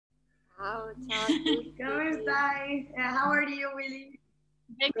Ciao, ciao a tutti. Come stai? How are you, Willy?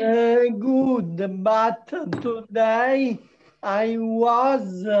 Good, but today I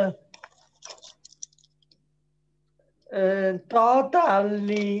was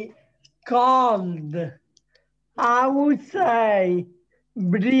totally cold. I would say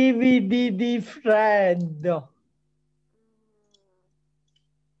brividi di freddo.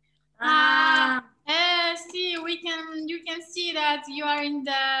 See, you can see that you are in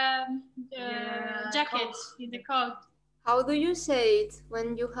the jacket, in the coat. How do you say it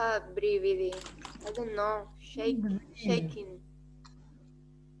when you have brividi? I don't know. Shaking.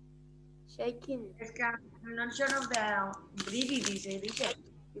 I'm not sure of the brividi, se dice.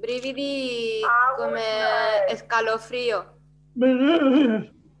 Brividi come escalofrío.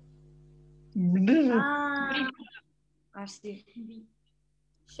 Así.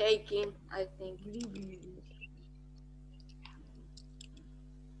 Shaking, I think.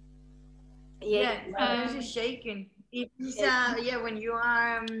 Yeah, this is shaking. It's yeah, when you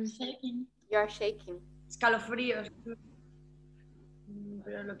are shaking. You are shaking. Escalofríos.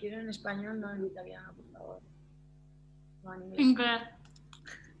 Pero lo quiero en español, no en italiano, por favor. No en inglés.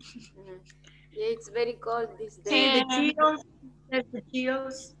 Yeah, it's very cold these days. See, the chills. There's the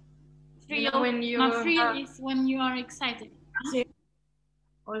chills. You know, when you is when you are excited. See.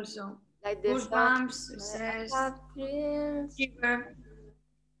 Also. Like the goosebumps, says. Shiver.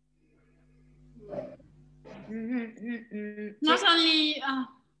 Not only.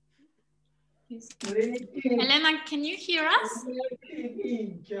 Elena, can you hear us?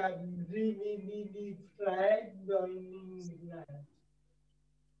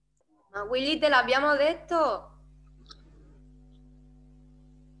 Ma Willy, te l'abbiamo detto.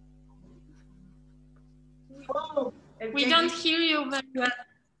 We don't hear you very well.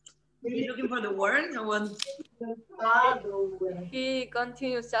 Are you looking for the word or what? He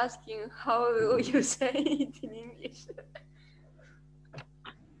continues asking, how do you say it in English?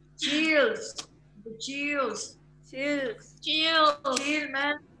 Chills. The chills. Chills. Chill. Chill,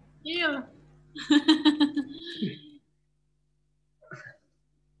 man. Chill.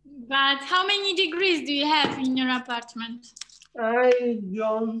 But how many degrees do you have in your apartment? I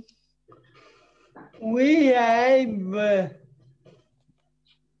don't. We have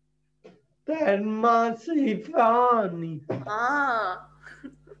thermosifoni. Ah.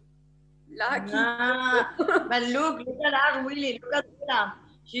 Lucky. But look at us, Willy. Look at that.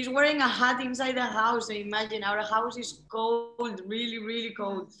 She's wearing a hat inside the house. So imagine our house is cold, really, really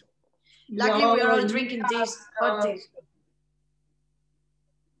cold. Luckily, we are all drinking teas, hot teas.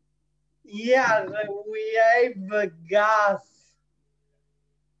 Yes, we have gas.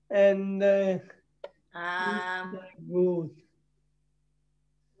 And good.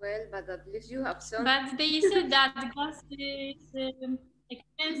 Well, but at least you have some. But they said that the gas is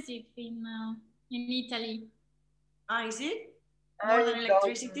expensive in Italy. Is it? More than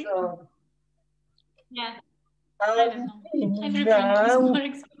electricity? Yeah. I don't know. Everything is more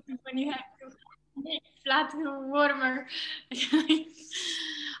expensive when you have to make flat warmer.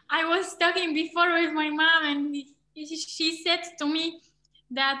 I was talking before with my mom, and she said to me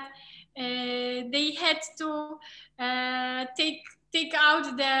that they had to take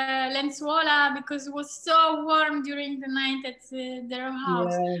out the lenzuola because it was so warm during the night at their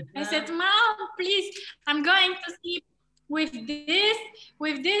house. Yeah. I said, Mom, please, I'm going to sleep with this.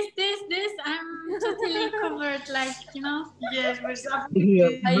 I'm totally covered, like, you know. Yes, we're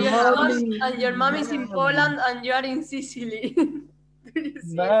suffering. And your mom is in Poland and you are in Sicily.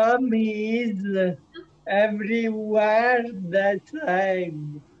 Mom is everywhere the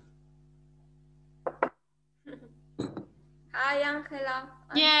same. Hi, Angela.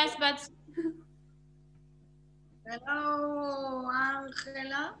 Yes, but... Hello,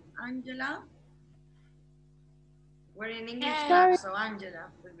 Angela. We're in English class, so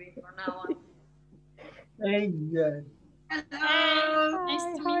Angela will be from now on. Angel. Hello. Nice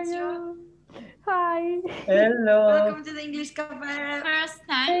to meet you. Hi. Hello. Welcome to the English Café. First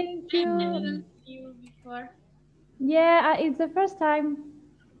time. Thank you. I didn't see you before. Yeah, it's the first time.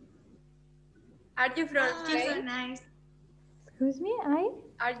 Are you from Spain? So nice. Excuse me,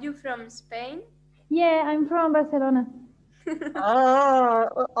 Are you from Spain? Yeah, I'm from Barcelona.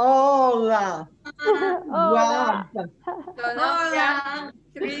 Hola. Hola. Hola.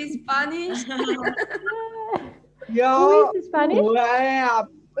 Three Spanish. Yo Who is Spanish? fui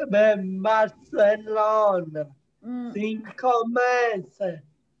en Barcelona 5 meses.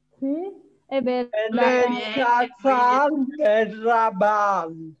 Sí, es verdad. En el Casal de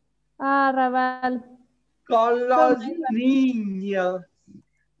Raval. Ah, Raval. Con los niños.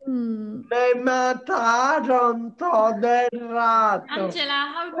 Me mataron todo el rato.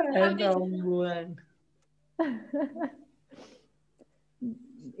 Angela, how did Pero you... bueno.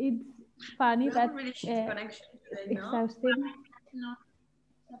 It's funny, We have but a really shitty connection today, no? exhausting. No.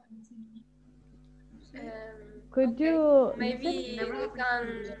 Could Okay. you Maybe listen? we can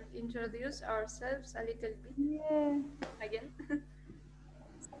introduce ourselves a little bit Yeah. again.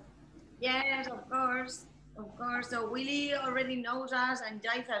 Yes, of course. Of course. So Willy already knows us and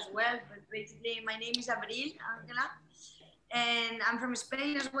Jais as well. But basically, my name is Abril, Angela. And I'm from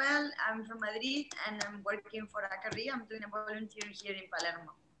Spain as well. I'm from Madrid and I'm working for Acari. I'm doing a volunteer here in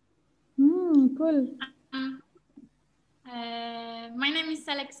Palermo. Cool. My name is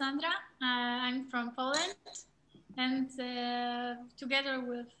Alexandra. I'm from Poland, and together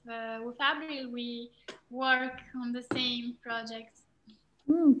with Abril, we work on the same project.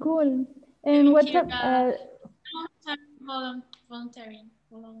 Cool. And what's Here, up? volunteering.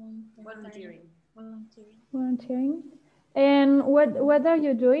 Volunteering. And what are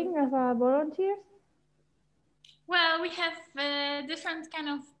you doing as a volunteer? Well, we have different kind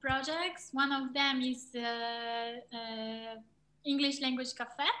of projects. One of them is English language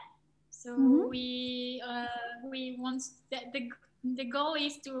café. So we want the goal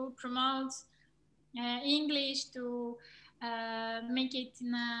is to promote English, to make it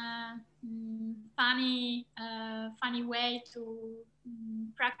in a funny way to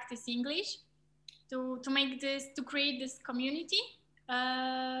practice English, to make this, to create this community,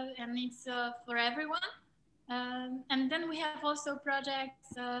 and it's for everyone. And then we have also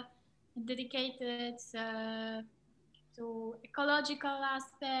projects dedicated to ecological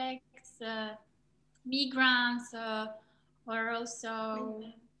aspects, migrants, or also,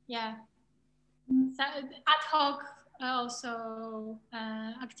 ad hoc also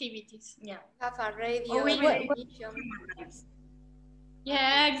activities. Yeah. Have a radio emission.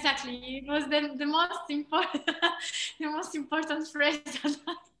 Yeah, exactly. It was the most important the most important phrase that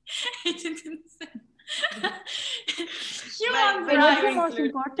I didn't say. Human What's the rights. most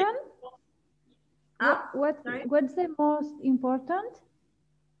important? What's the most important?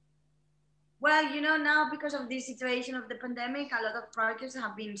 Well, you know, now because of this situation of the pandemic, a lot of projects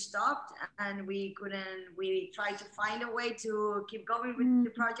have been stopped and we tried to find a way to keep going with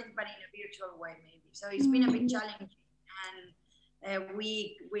the project, but in a virtual way maybe. So it's been a bit challenging, and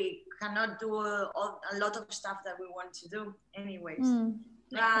we cannot do a lot of stuff that we want to do anyways.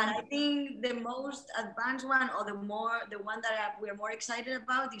 But I think the most advanced one, or the one that we're more excited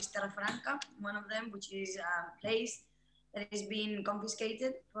about, is Terra Franca, one of them, which is a place that is being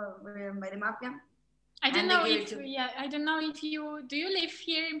confiscated by the mafia. I don't know if I don't know if you live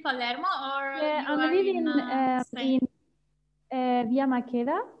here in Palermo or you I'm are living Spain? in Via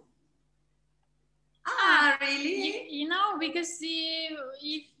Maqueda. Ah, really? You know, because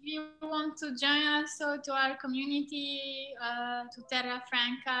if you want to join us to our community, to Terra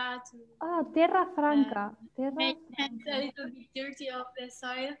Franca, to Terra Franca. make it a little bit dirty of the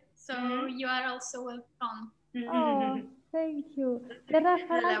soil, so you are also welcome. Oh, thank you. Terra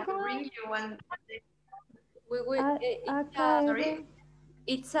Franca. Bring you one.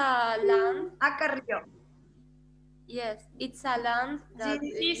 It's a land. Acarrio. Yes, it's a land that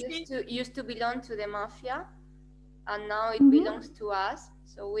used to belong to the mafia, and now it belongs to us.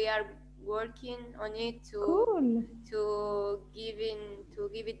 So we are working on it to give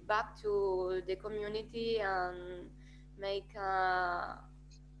it back to the community and make a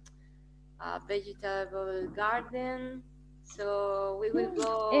vegetable garden. So we will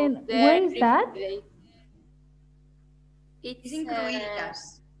go and there. Where is that? It's in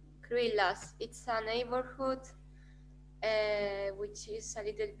Cruillas. It's a neighborhood which is a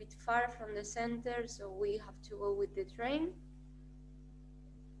little bit far from the center, so we have to go with the train.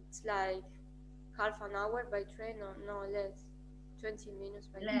 It's like half an hour by train, or no less, 20 minutes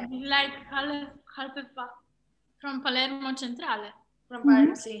by train. Like half from Palermo Centrale. From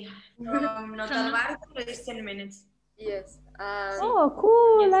Notarbarco, it's 10 minutes. Yes. Oh,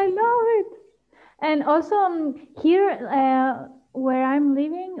 cool! Yes. I love it. And also here, where I'm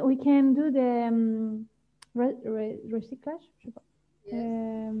living, we can do the recyclage.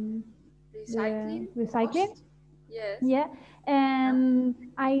 Yes. Recycling. Recycling. Yes. Yeah, and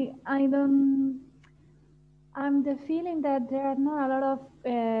I'm the feeling that there are not a lot of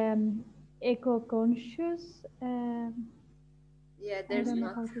eco-conscious. Yeah, there's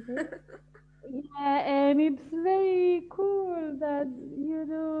not. Yeah, and it's very cool that you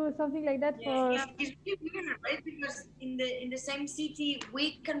do something like that for. It's really weird, right? Because in the same city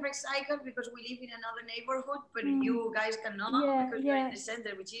we can recycle because we live in another neighborhood, but you guys cannot because you're in the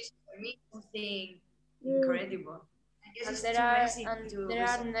center, which is for me something incredible. guess it's there too are messy to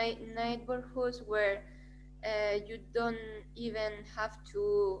recycle. neighborhoods where you don't even have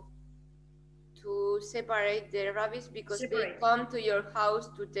to separate the rubbish because they Separate. come to your house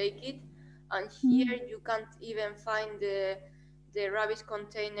to take it, and here you can't even find the rubbish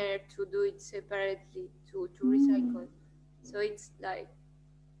container to do it separately to recycle. So it's like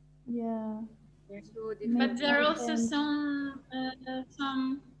Yeah. two But different. there are Makes also sense.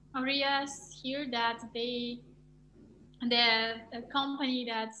 some areas here that the company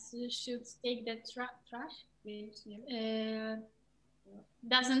that should take the trash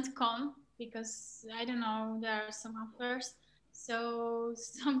doesn't come because I don't know, there are some offers. So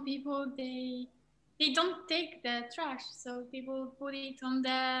some people they don't take the trash, so people put it on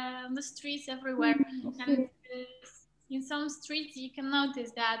the streets everywhere. And in some streets you can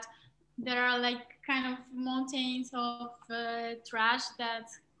notice that there are like kind of mountains of trash that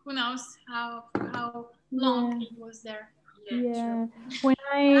who knows how long it was there. Yeah. When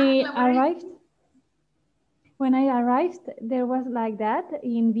I arrived, there was like that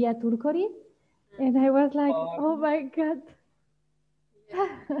in Via Turcori, and I was like, oh my god.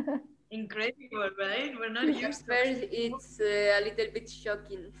 Incredible, right? We're not used to First, it. it's a little bit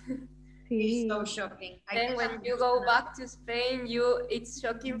shocking. It's so shocking. Then when you go back to Spain, it's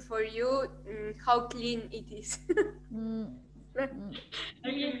shocking for you how clean it is.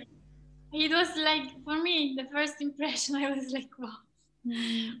 It was like, for me, the first impression, I was like, wow,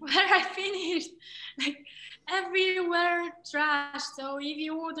 where I finished, like everywhere trash. So if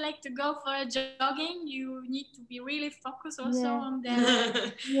you would like to go for a jogging, you need to be really focused also on the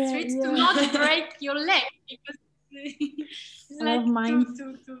streets to not break your leg, because it's like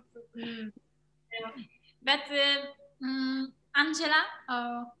too. But Angela,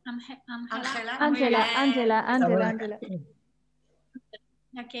 Angela.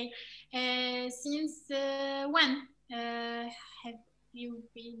 Okay. Since when have you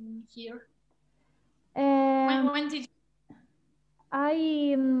been here? When did you?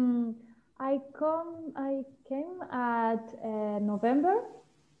 I came at November,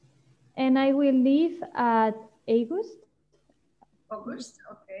 and I will leave at August.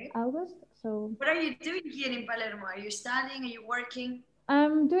 Okay. August. So. What are you doing here in Palermo? Are you studying? Are you working?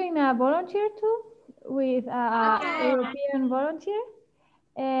 I'm doing a volunteer too with European volunteer,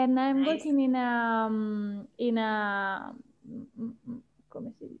 and I'm working in a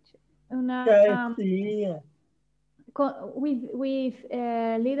 ¿cómo se dice? With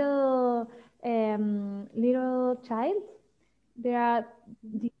little child. There are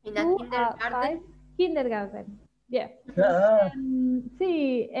in a kindergarten. Kindergarten. Yeah.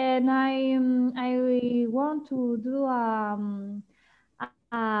 See, and I want to do a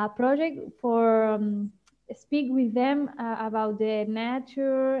project for speak with them about the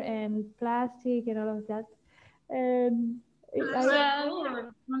nature and plastic and all of that.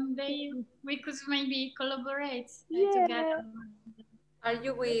 One day we could maybe collaborate together. Are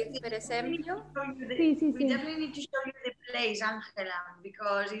you with Per Ejemplo? We definitely need to show you the place, Angela,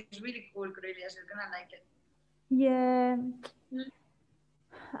 because it's really cool, Cornelia, so you're gonna like it. Yeah.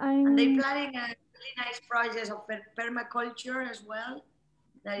 And they're planning a really nice project of permaculture as well.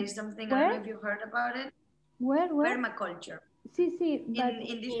 That is something, I don't know if you heard about it. Where? Permaculture. Sí, but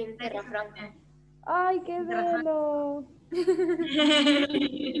in Terra Franca. Ay, qué bello.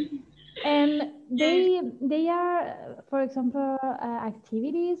 And they are, for example,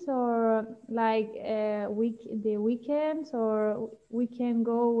 activities or like the weekends, or we can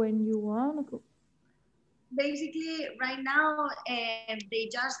go when you want. Basically, right now they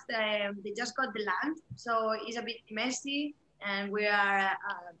just got the land, so it's a bit messy, and we are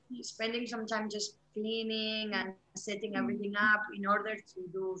spending some time just cleaning and setting everything up in order to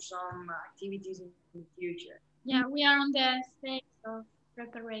do some activities in the future. Yeah, we are on the stage of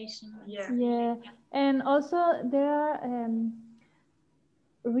preparation. Yeah, and also there are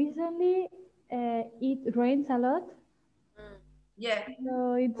recently it rains a lot. Yeah.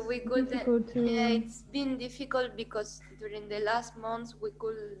 So it's difficult to. Yeah, it's been difficult because during the last months we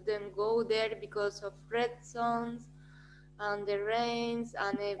couldn't go there because of red zones and the rains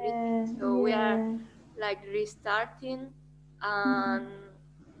and everything. So we are like restarting and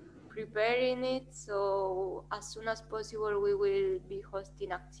preparing it. So as soon as possible we will be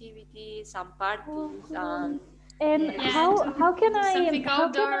hosting activities and parties and how can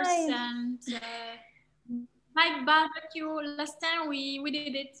outdoors and like barbecue. Last time we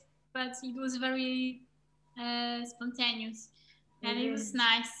did it, but it was very spontaneous, and it was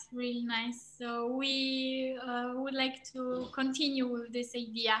nice, really nice. So we would like to continue with this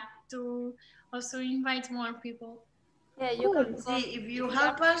idea to also invite more people. Yeah, you can see if you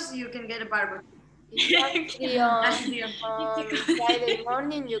help us, you can get a barbecue. If you are free on Friday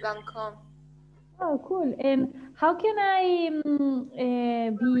morning, you can come. Oh, cool. And how can I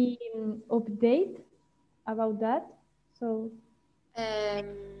be update about that? So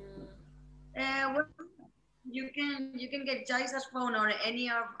Well, you can get Jaisa's phone or any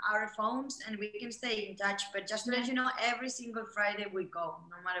of our phones, and we can stay in touch. But just to let you know, every single Friday we go,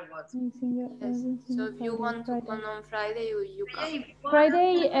 no matter what. Yes. So if you want to come on Friday, you come.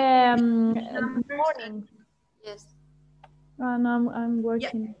 Friday morning. Yes. No, I'm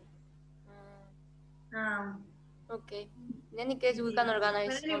working. Okay. In any case, we can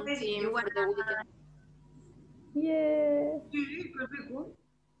organize something for the weekend. Yeah. Could be cool.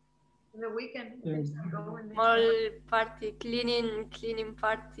 The weekend. Small party, cleaning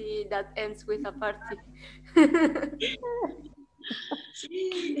party that ends with a party.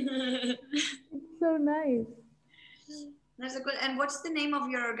 It's so nice. That's good. And what's the name of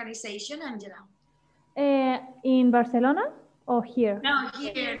your organization, Angela? In Barcelona or here? No,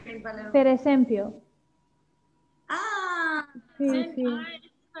 here in Palermo. Per esempio. Ah, Sí, sí.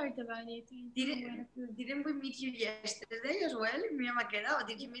 I heard about it. Didn't we meet you yesterday as well in Mia Maqueda? Or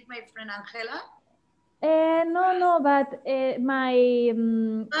did you meet my friend Angela? No, but my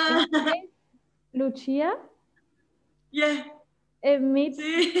Lucia Yeah. meet.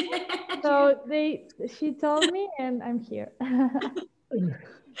 So she told me, and I'm here.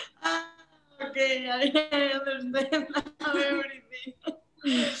 Okay, I understand now everything.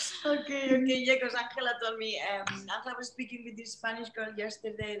 Okay, yeah, because Angela told me, Angela was speaking with this Spanish girl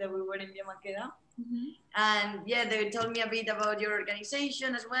yesterday that we were in Via Maqueda. And yeah, they told me a bit about your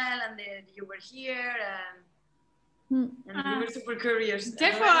organization as well, and that you were here, and we were super curious.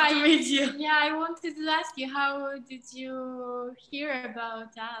 Therefore, to meet you. Yeah, I wanted to ask you, how did you hear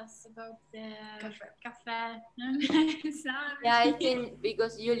about us, about the Cafè? Yeah, I think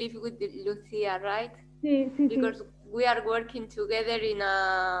because you live with Lucia, right? Sí, sí, because we are working together in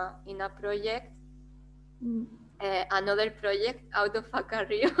a project, another project out of a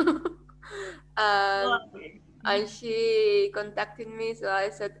career. And she contacted me, so I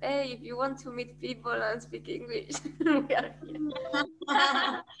said, hey, if you want to meet people and speak English, we are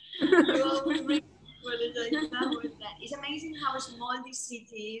here. You always bring people. It's amazing how small this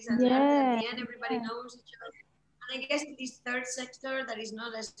city is, and at the end everybody knows each other. And I guess in this third sector that is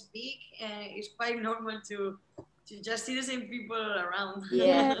not as big, it's quite normal to just see the same people around.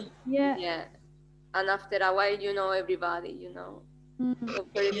 Yeah. And after a while, you know everybody, you know. So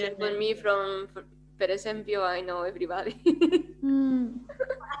for example, me from Per Esempio, I know everybody.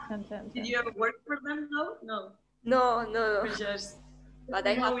 Did you ever work for them? No. No. But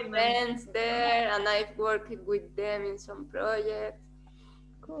I have friends there, and I've worked with them in some projects.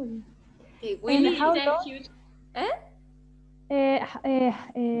 Cool. And how long?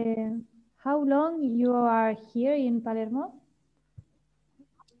 How long you are here in Palermo?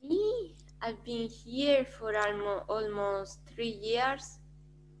 Me? I've been here for almost 3 years.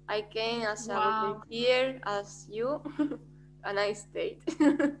 I came as a volunteer, as you, and I stayed.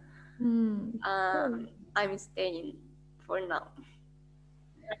 Cool. I'm staying for now.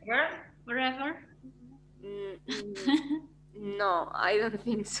 Forever? No, I don't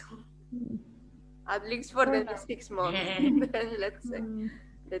think so. At least for the next 6 months. Then let's say.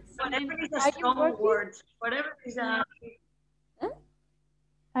 Whatever is a strong word. Whatever is a...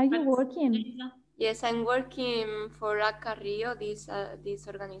 Are you working? Yes, I'm working for Rio, this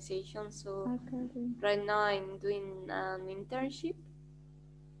organization. So right now I'm doing an internship,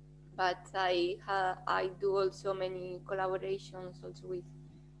 but I do also many collaborations also with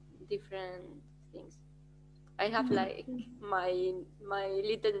different things. I have like my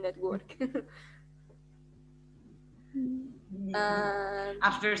little network.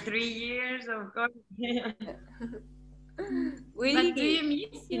 After 3 years, of course. But do you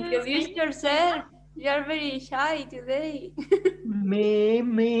miss introduce yourself? You are very shy today. Me.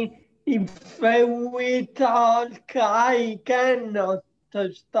 If we talk, I cannot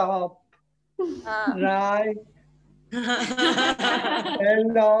stop. Right?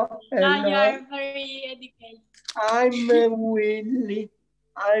 Hello. You are very educated. I'm Willie.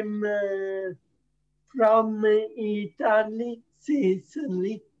 I'm from Italy,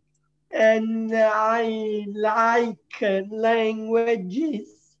 Sicily, and I like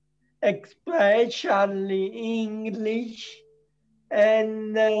languages, especially English,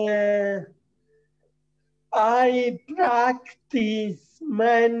 and I practice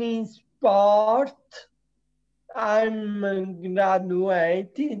many sports. I'm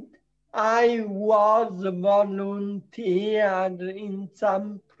graduated. I was a volunteer in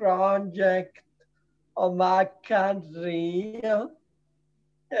some project of a career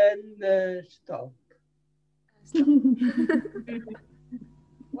and stuff.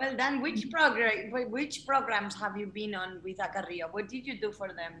 Well done. Which programs have you been on with Acarria? What did you do for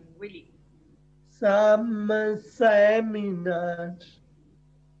them, Willie? Some seminars.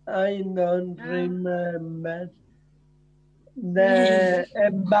 I don't remember.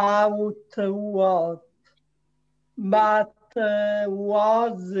 About what? But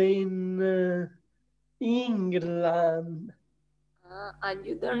was in England. And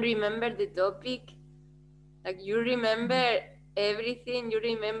you don't remember the topic? Like you remember everything? You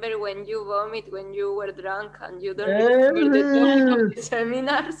remember when you vomit, when you were drunk, and you don't remember the topic of the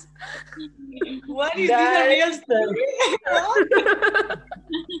seminars? What is this a real story?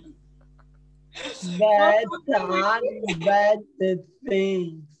 That are bad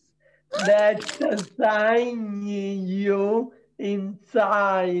things that assign you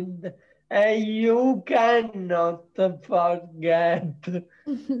inside and you cannot forget.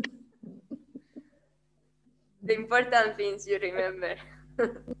 The important things you remember.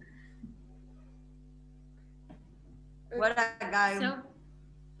 What a guy. So,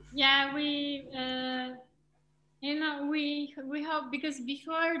 yeah, we hope, because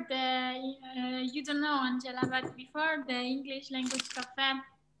before the you don't know, Angela, but before the English language cafe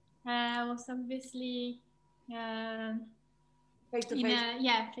was obviously Face to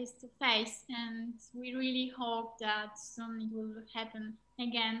face. face to face, and we really hope that soon it will happen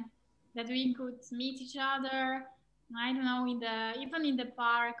again, that we could meet each other. I don't know, even in the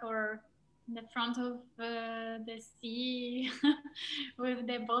park or in the front of the sea with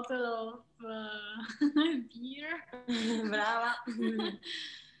the bottle of beer. Brava.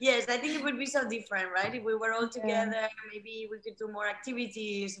 Yes, I think it would be so different, right? If we were all together, maybe we could do more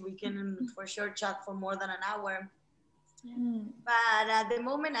activities. We can for sure chat for more than an hour. But at the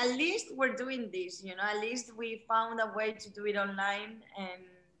moment, at least we're doing this, at least we found a way to do it online and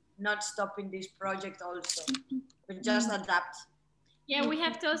not stopping this project also. We just adapt. Yeah, we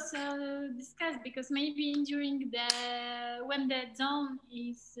have to also discuss, because maybe when the zone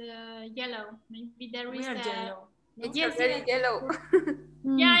is yellow, maybe there is yellow. It's already yellow.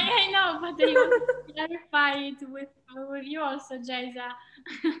 Yeah, I know, but I want to clarify it with you also, Jaisa.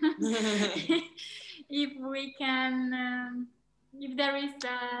 If we can, if there is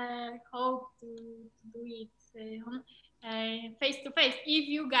a hope to do it face to face, if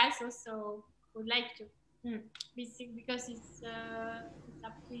you guys also would like to, because it's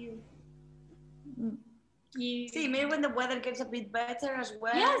up to you. See, maybe when the weather gets a bit better as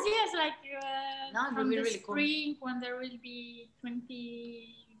well. Yes, like from the really spring, cool. When there will be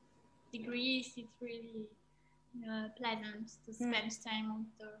 20 degrees, it's really pleasant to spend time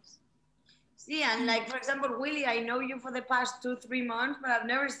outdoors. See, and like, for example, Willie, I know you for the past 2-3 months, but I've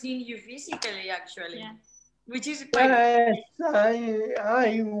never seen you physically, actually. Yeah. Which is quite... Yes,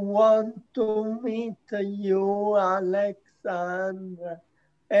 I want to meet you, Alexandra,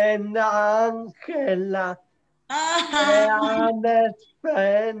 and Angela, the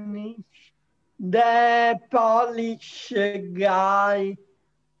Spanish, the Polish guy.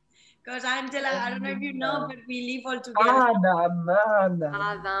 Because Angela, I don't know if you know, but we live all together.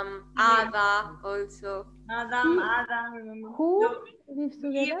 Adam, Ada also. Adam, remember? Who lives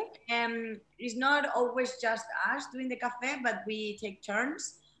together? It's not always just us doing the cafe, but we take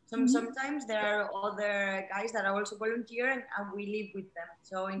turns. Sometimes there are other guys that are also volunteer, and we live with them.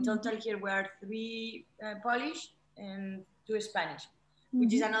 So in total here we are 3 Polish and 2 Spanish,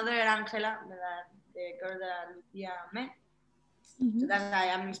 which is another Angela, the girl that Lucia met. So that's why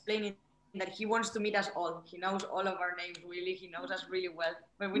I'm explaining that he wants to meet us all. He knows all of our names, really. He knows us really well,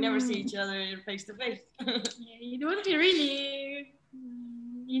 but we never see each other face to face. It would be really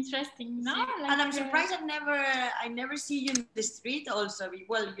interesting, no? And I'm surprised I never see you in the street also.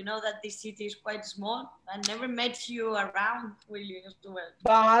 Well, you know that this city is quite small. I never met you around, really, as well.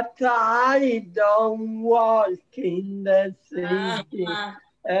 But I don't walk in the city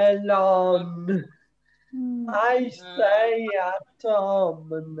alone. I stay at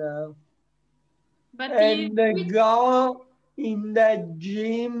home now. But and go in the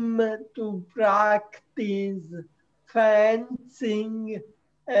gym to practice fencing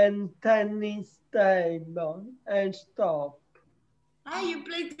and tennis table and stop. You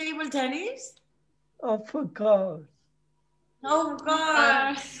play table tennis? Of course. Of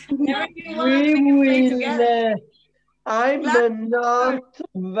course. We will. I'm not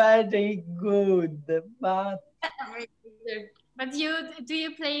very good, but. But do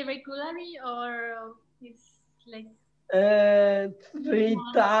you play regularly, or it's like 3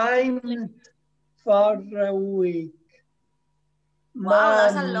 times for a week? Wow,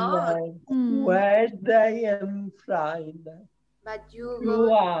 that's a lot. Wednesday and Friday. But you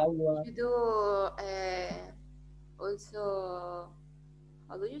 2 hours. you do also,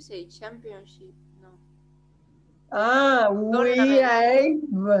 how do you say, championship? No. We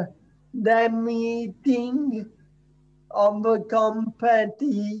have the meeting of a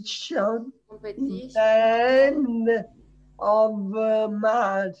competition and of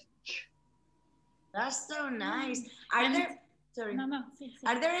March. That's so nice. Are there, sorry,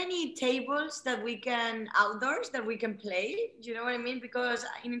 are there any tables that we can, outdoors, that we can play? Do you know what I mean? Because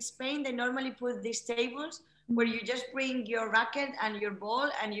in Spain, they normally put these tables where you just bring your racket and your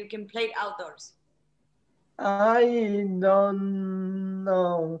ball and you can play outdoors. I don't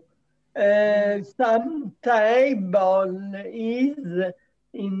know. Some table is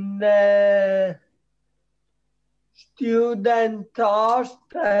in the student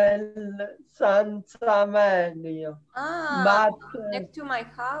hostel San Saverio. But next to my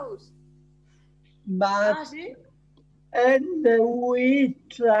house. But and we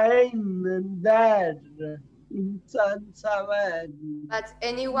train there in San Saverio. But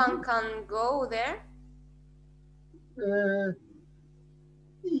anyone can go there?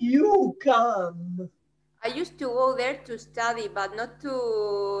 You can. I used to go there to study, but not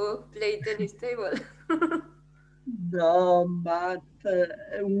to play tennis table. No, but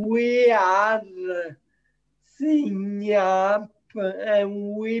we are signing up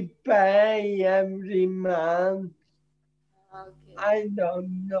and we pay every month. Okay. I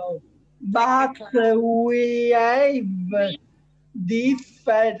don't know. But we have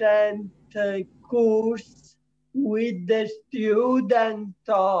different course with the student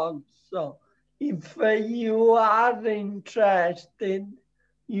also. If you are interested,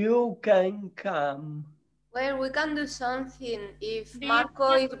 you can come. Well, we can do something. If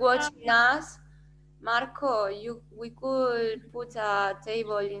Marco is watching us, Marco, we could put a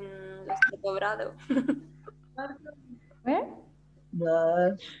table in Los Dobrado. Where?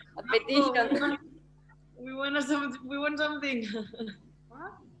 No. A petition. We want something.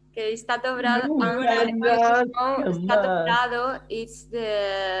 Okay, Estado Brado. Estado Brado is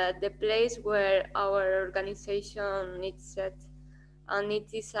the place where our organization is set, and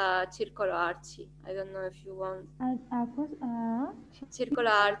it is a Circolo Arci. I don't know if you want. Circolo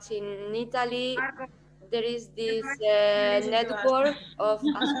Arci in Italy. There is this network of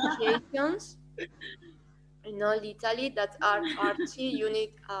associations in all Italy that are Arci. You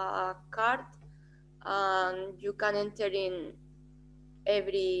need a card, and you can enter in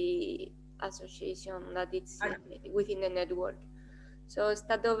every association that it's within the network. So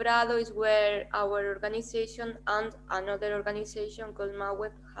Estado Brado is where our organization and another organization called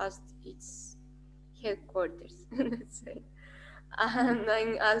MAWEB has its headquarters. Let's say. And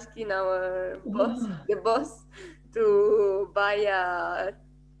I'm asking our boss, the boss, to buy a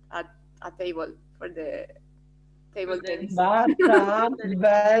table for the table tennis. But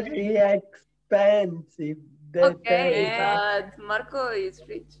very expensive. Okay, but Marco is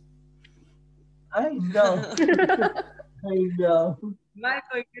rich. I know. I know.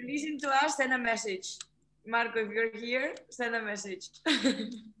 Marco, if you listen to us, send a message. Marco, if you're here, send a message.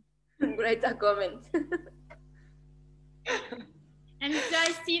 Write a comment. And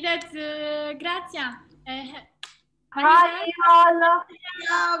I see that Grazia. Hi, all.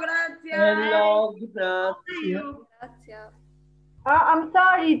 Ciao, Grazia. Hello, Grazia. Grazia. I'm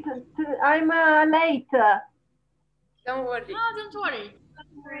sorry, I'm late. Don't worry. No, don't worry.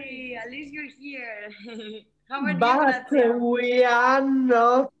 Don't worry, at least you're here. How are But you, Grazia? we are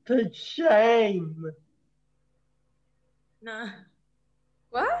not ashamed. No.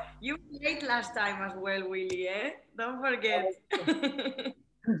 What? You were late last time as well, Willy, eh? Don't forget.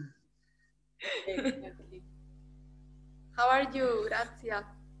 Exactly. How are you, Grazia?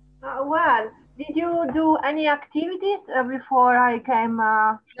 Well, did you do any activities before I came?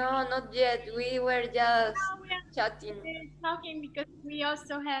 No, not yet. We were just chatting. Talking because we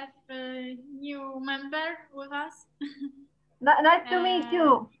also have a new member with us. Nice to meet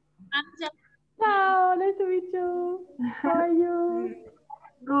you. Ciao, nice to meet you. How are you?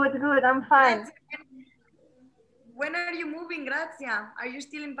 Good, I'm fine. When are you moving, Grazia? Are you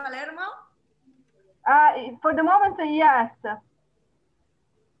still in Palermo? For the moment, yes.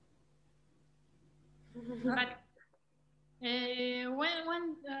 But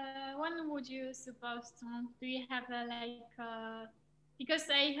when would you suppose to move? Do you have because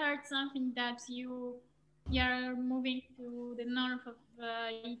I heard something that you're moving to the north of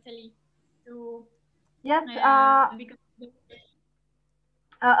Italy to yes.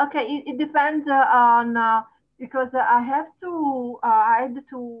 Okay, it depends on because I had to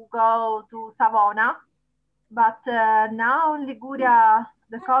go to Savona, but now in Liguria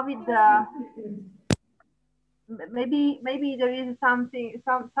the COVID maybe there is some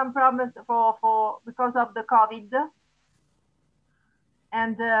problems for because of the COVID,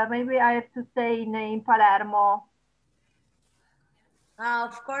 and maybe I have to stay in Palermo.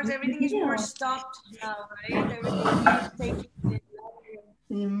 Of course, everything is more stopped now, right? Everything is taking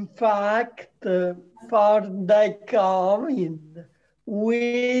In fact, for the COVID,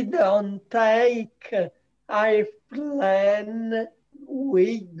 we don't take a plane,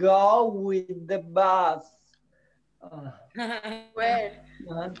 we go with the bus. Where?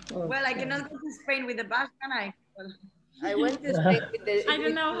 Well, I cannot go to Spain with the bus, can I? I went to Spain with the I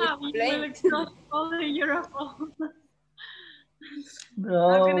don't know how you will plane. cross all the Europe.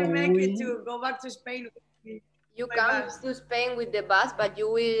 How can I make it to go back to Spain? You come to Spain with the bus, but you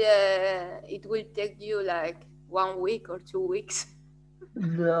will. It will take you like 1 week or 2 weeks.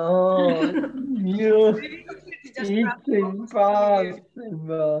 No, it's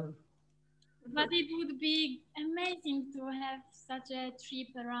impossible. But it would be amazing to have such a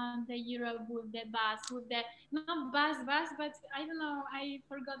trip around the Europe with the bus, with the not bus, but I don't know. I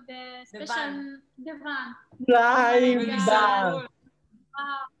forgot the special the van. Flying bus.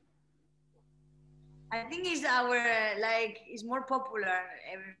 I think it's our it's more popular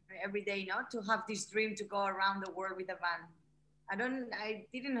every day, no? To have this dream to go around the world with a van. I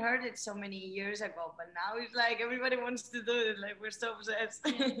didn't heard it so many years ago, but now it's like everybody wants to do it. Like we're so obsessed.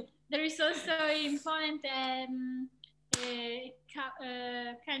 Yeah. There is also in Poland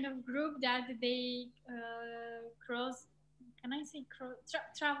kind of group that they cross. Can I say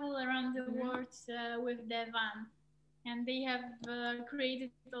travel around the world with the van, and they have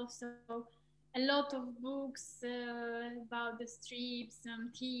created also a lot of books about the trips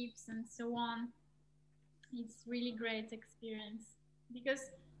and tips and so on. It's really great experience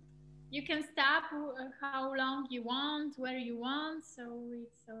because you can stop how long you want, where you want, so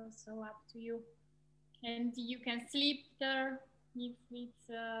it's also up to you. And you can sleep there if it's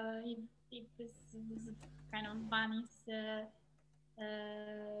if this kind of van is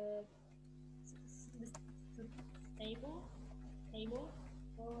stable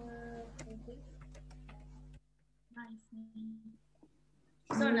for this. Nice.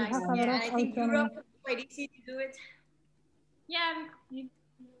 So nice. Yeah, and I think Europe is quite easy to do it. Yeah,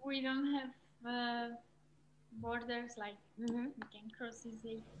 we don't have borders, like we can cross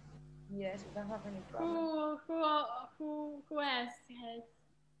easily. Yes, we don't have any problem. Who else has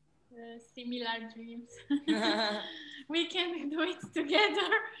similar dreams? We can do it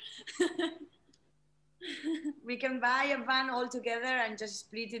together. We can buy a van all together and just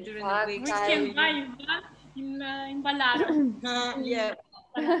split it during the week. We can buy a van in Ballaro. Yeah.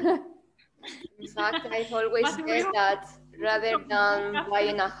 In fact, I've always said that rather than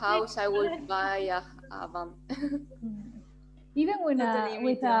buying a house, I would buy a van. Even when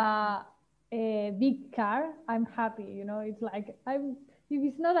with a big car, I'm happy. You know, it's like if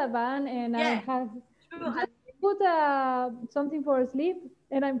it's not a van and I have put something for sleep,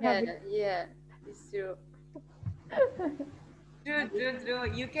 and I'm happy. Yeah, it's true. True.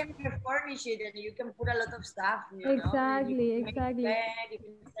 You can furnish it and you can put a lot of stuff. Exactly. You can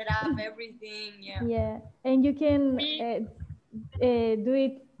set up everything. Yeah, and you can do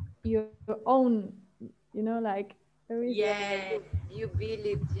it your own. You know, like you build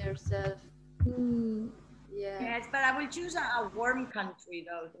it yourself. Yes, but I will choose a warm country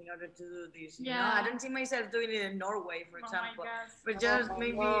though in order to do this. You know, I don't see myself doing it in Norway, for example, but just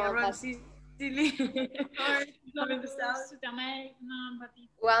maybe around Sicily or in the south.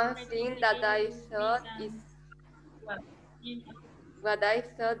 One thing that I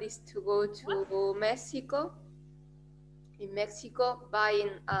thought is to go to Mexico. In Mexico,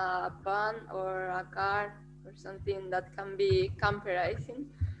 buying a van or a car or something that can be camperizing,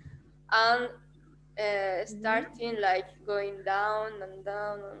 and starting like going down and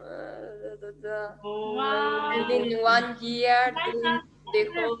down, and in 1 year doing the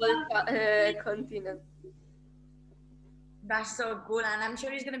whole continent. That's so cool, and I'm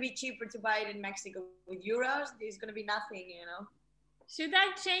sure it's gonna be cheaper to buy it in Mexico. With euros, it's gonna be nothing, you know. Should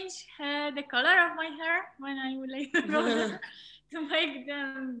I change the color of my hair when I would like to make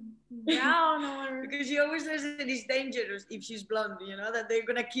them brown or? Because she always says that it's dangerous if she's blonde, you know, that they're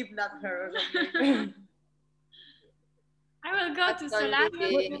gonna kidnap her or something. I will go to Solano.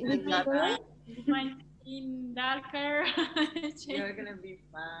 My skin darker. You're gonna be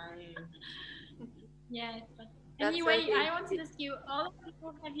fine. Yes, but anyway, I want to ask you, all of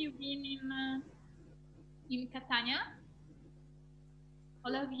you, have you been in Catania?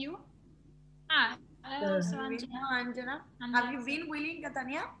 All of you? Also Angela. Have you been, Willie, in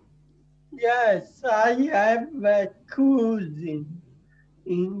Catania? Yes, I have a cousin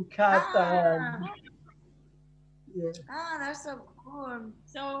in Catania. Yeah. Ah, that's so cool.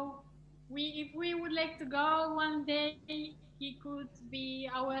 So if we would like to go one day, he could be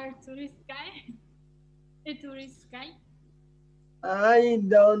our tourist guide, a tourist guide. I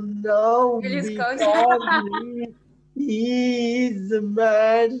don't know Willy's because he is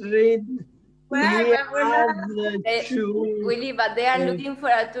married. He has two. Willy, but they are looking for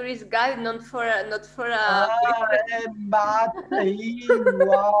a tourist guide, not for a but he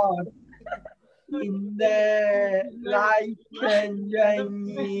was in the like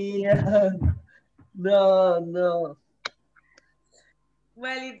engineer. No.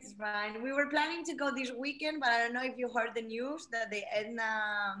 Well, it's fine. We were planning to go this weekend, but I don't know if you heard the news that the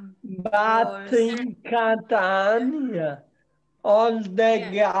Edna But in Catania, all the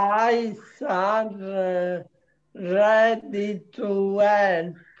guys are ready to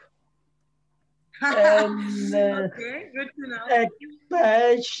help. And okay, good to know.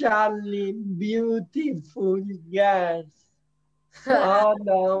 especially beautiful girls. So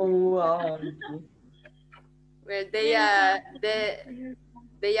don't worry. Well, they are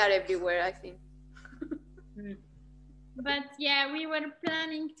everywhere, I think. But yeah, we were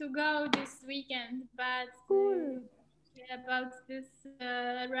planning to go this weekend, but about this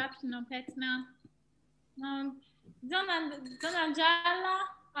eruption of Etna. Donald Jalla,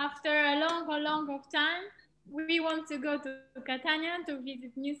 after a long of time, we want to go to Catania to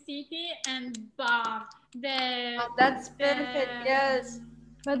visit new city, and bam, that's perfect. Yes.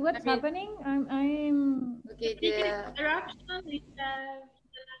 But what's happening? I'm. Okay. The eruption is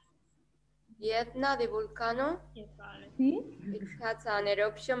the Etna, the volcano. See? It has an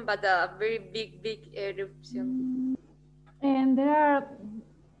eruption, but a very big eruption. And there are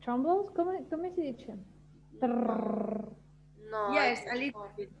trembles. ¿Cómo se dice? No. Yes, a little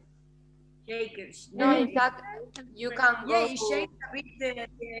bit. Shakers. No, in fact, you can go. Yeah, it shakes a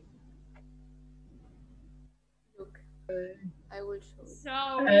bit. Look, I will show you.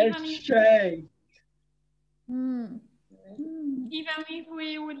 So even if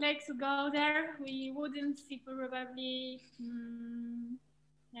we would like to go there, we wouldn't see probably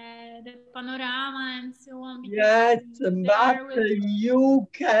the panorama and so on. Yes, but you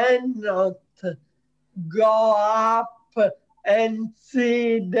cannot go up and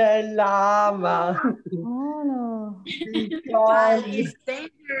see the lava. Oh no. Because it's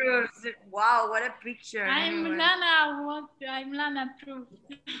dangerous. Wow, what a picture. I'm Lana proof.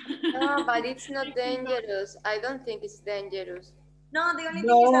 No, but it's not dangerous. I don't think it's dangerous. No, the only thing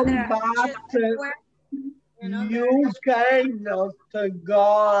is that there are you cannot go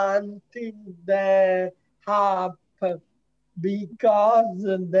until the half because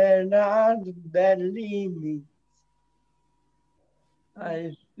there are the limits.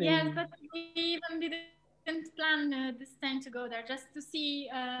 I think. Yes, but we even didn't plan this time to go there, just to see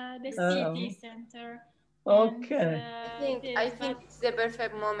the city center. Okay. And, I think it's the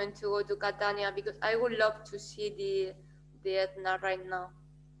perfect moment to go to Catania because I would love to see the Etna right now.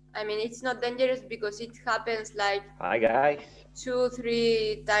 I mean, it's not dangerous because it happens like hi guys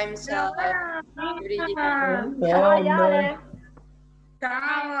 2-3 times every year. Hi, Alex.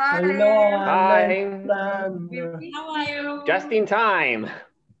 Hello, hi. How are you? Just in time.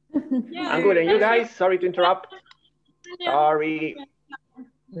 I'm good, and you guys? Sorry to interrupt. Sorry.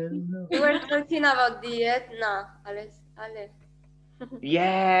 We were talking about the Etna, Alex.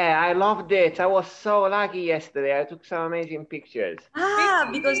 Yeah, I loved it. I was so lucky yesterday. I took some amazing pictures.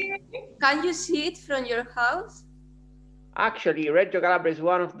 Because can you see it from your house? Actually, Reggio Calabria is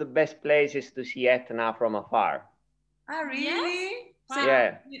one of the best places to see Etna from afar. Oh, really? Yes? So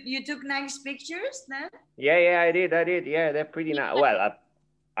yeah. You took nice pictures then? Yeah, I did. Yeah, they're pretty nice. Well,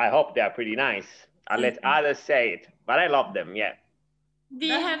 I hope they're pretty nice. I'll let others say it, but I love them, yeah. Do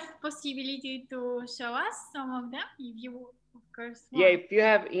you have possibility to show us some of them, if you, of course, want? Yeah, if you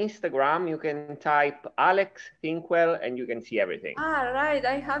have Instagram, you can type Alex Thinkwell and you can see everything. Right,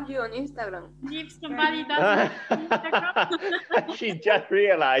 I have you on Instagram. If somebody doesn't Instagram. She just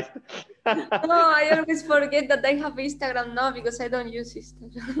realized. No, I always forget that I have Instagram now because I don't use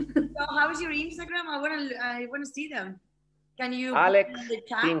Instagram. So how is your Instagram? I wanna see them. Can you Alex put it in the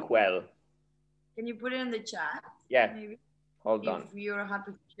chat? Thinkwell. Can you put it in the chat? Yeah. Maybe? Hold on. If you're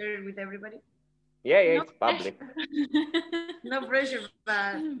happy to share it with everybody. Yeah, it's public. No pressure,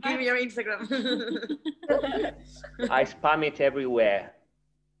 but give me your Instagram. I spam it everywhere.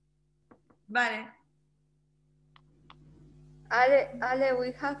 Vale. Ale,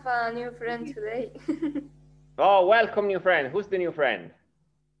 we have a new friend today. Oh, welcome, new friend. Who's the new friend?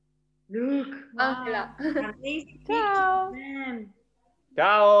 Look. Angela. Ciao.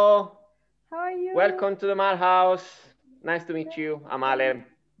 Ciao. How are you? Welcome to the Madhouse. Nice to meet you. I'm Ale.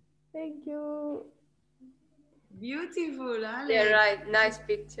 Thank you. Beautiful, Ale. Yeah, right. Nice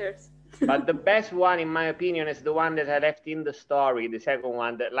pictures. But the best one, in my opinion, is the one that I left in the story. The second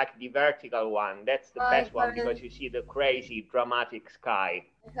one, like the vertical one. That's the best one because you see the crazy, dramatic sky.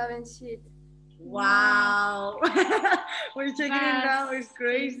 I haven't seen it. Wow. We're checking it now. It's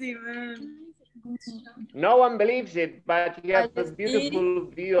crazy, man. No one believes it, but you have a beautiful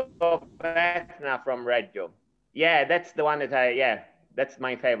view of Etna from Reggio. Yeah, that's the one that that's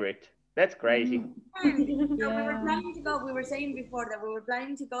my favorite. That's crazy. So we were planning to go, we were saying before that we were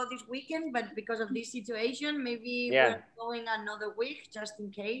planning to go this weekend, but because of this situation, maybe we're going another week just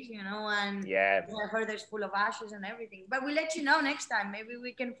in case, you know, and I heard there's full of ashes and everything. But we'll let you know next time. Maybe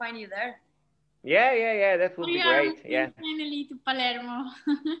we can find you there. Yeah, that would be great. Yeah. Finally to Palermo.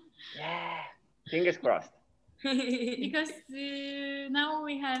 Yeah, fingers crossed. Because now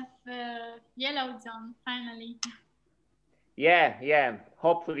we have yellow zone finally. Yeah.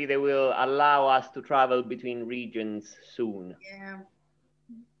 Hopefully they will allow us to travel between regions soon.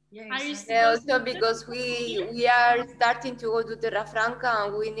 Yeah, also because we are starting to go to Terra Franca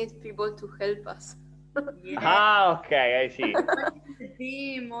and we need people to help us. Okay, I see. The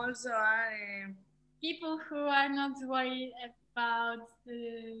team also people who are not worried about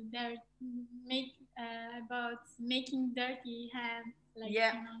about making dirty hands, like you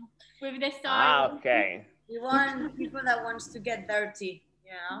know, with the soil. Okay. We want people that wants to get dirty,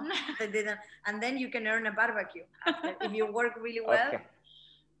 you know. They didn't, and then you can earn a barbecue after. If you work really well. Okay.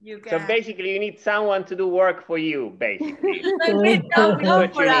 You can... So basically, you need someone to do work for you, basically.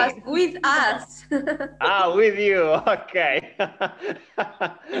 Not for us, with us. With you, okay.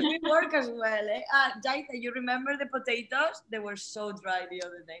 We work as well. Jaita, you remember the potatoes? They were so dry the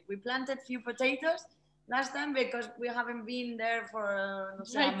other day. We planted few potatoes last time because we haven't been there for a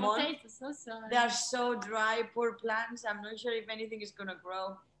month. Potatoes also. They are so dry, poor plants. I'm not sure if anything is gonna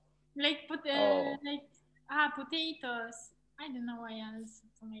grow. Like potatoes. I don't know why else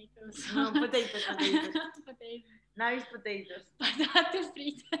tomatoes. No, potatoes. Potatoes. Nice potatoes. Patate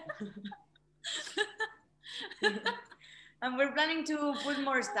fritte. And we're planning to put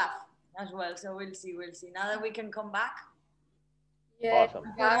more stuff as well. So we'll see. Now that we can come back. Yeah, awesome.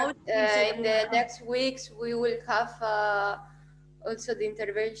 In the next weeks, we will have also the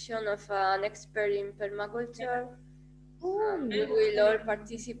intervention of an expert in permaculture. We will all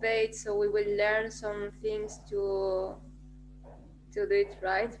participate, so we will learn some things to do it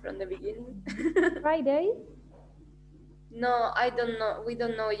right from the beginning. Friday? No, I don't know. We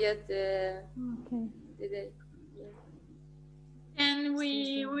don't know yet the day. And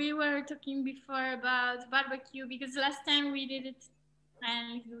we were talking before about barbecue because last time we did it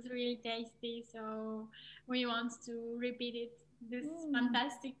and it was really tasty. So we want to repeat it. This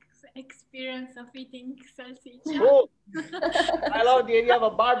fantastic experience of eating salsiccia. Cool. I love the idea of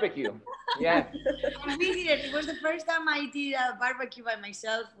a barbecue. Yeah. And we did it. It was the first time I did a barbecue by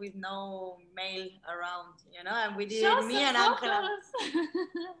myself with no male around, you know, and we did it, me and Angela.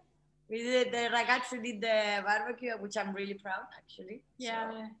 We did it, the ragazzi did the barbecue, which I'm really proud, actually. Yeah.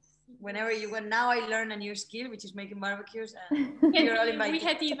 So whenever you go, now I learn a new skill, which is making barbecues. And you're all invited. We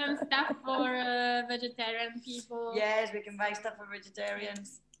had even stuff for vegetarian people. Yes, we can buy stuff for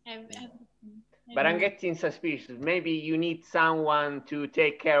vegetarians. But I'm getting suspicious. Maybe you need someone to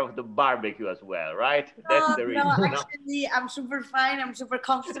take care of the barbecue as well, right? That's the reason. No, actually, I'm super fine. I'm super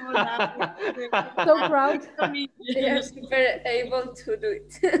comfortable now. So proud. They are super able to do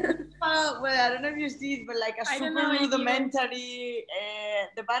it. Well, I don't know if you see it, but like a super rudimentary,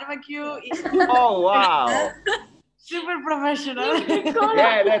 the barbecue is... Oh, wow. Super professional.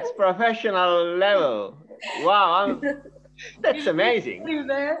 Yeah, that's professional level. Wow. That's amazing.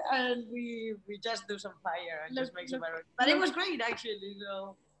 There and we just do some fire and just make some barbecue. But it was great actually.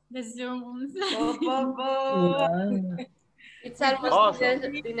 So the zooms. It's almost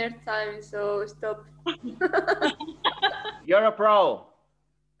dinner time, so stop. You're a pro.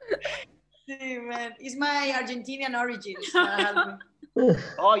 See, man, it's my Argentinian origins.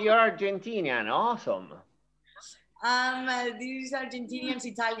 Oh, you're Argentinian. Awesome. These Argentinians,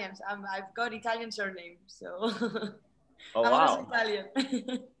 Italians. I've got Italian surname, so. Oh, I'm wow. Italian.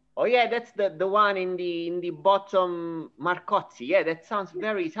 Oh yeah, that's the one in the bottom, Marcozzi. Yeah, that sounds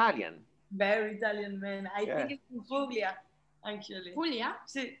very Italian. Very Italian, man. I think it's from Puglia, actually. Puglia?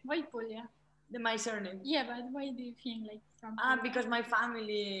 Sí. Why Puglia? My surname. Yeah, but why do you think like from Puglia? Because my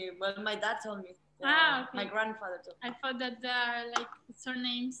family, my dad told me. Okay. My grandfather told me. I thought that there are like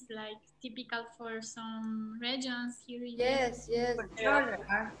surnames like typical for some regions here in Yes. Sure.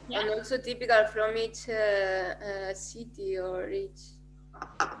 And also typical from each city or each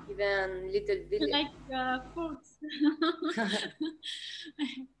even little village. Like food.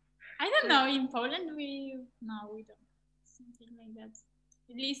 I don't know. In Poland, we don't something like that.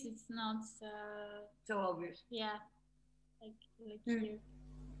 At least it's not so obvious. Yeah, like here.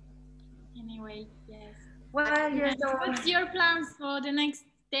 Anyway, yes. Well, yes. What's your plans for the next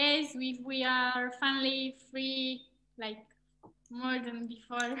days if we are finally free, like more than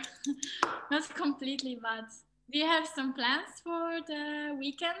before? Not completely, but do you have some plans for the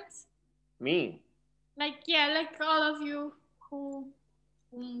weekend? Me? Like, yeah, like all of you who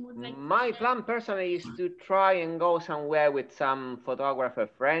would like. My plan personally is to try and go somewhere with some photographer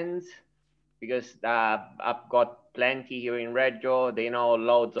friends, because I've got plenty here in Reggio. They know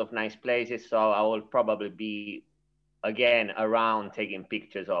loads of nice places, so I will probably be again around taking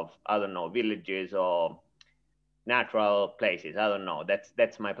pictures of, I don't know, villages or natural places. I don't know.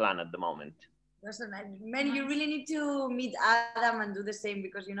 That's my plan at the moment. That's so nice. Man, you really need to meet Adam and do the same,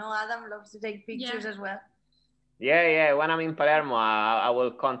 because you know Adam loves to take pictures as well. Yeah. When I'm in Palermo, I will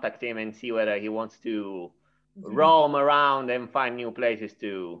contact him and see whether he wants to roam around and find new places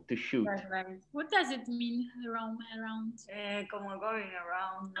to shoot. That's right. What does it mean, roam around? Como going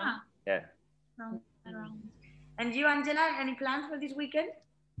around. No? Yeah. Roam around. And you, Angela, any plans for this weekend?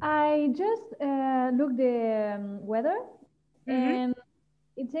 I just looked the weather, and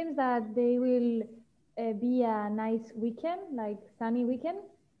it seems that they will be a nice weekend, like sunny weekend.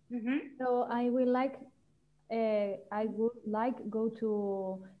 So I would like go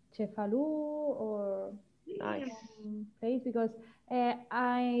to Cefalù or place, because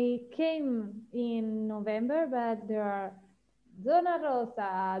I came in November, but there are zona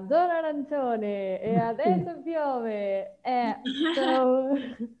rossa, zona arancione, e adesso piove. So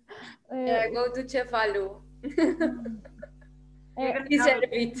go to Cefalù. Deserve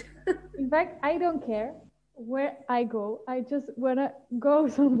it. In fact, I don't care where I go. I just wanna go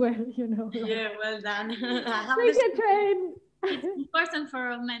somewhere, you know. Yeah, well done. Take a train. It's important for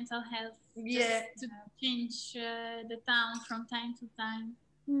our mental health. Yeah. To change the town from time to time.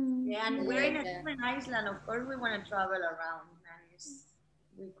 Yeah, and we're in a different Iceland. Of course, we want to travel around,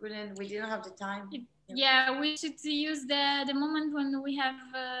 and we didn't have the time. Yeah, we should use the moment when we have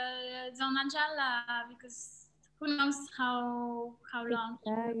Zona Gialla, because who knows how long.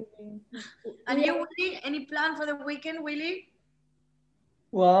 And you, Willie, any plan for the weekend, Willie?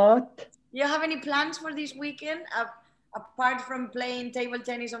 What? You have any plans for this weekend, apart from playing table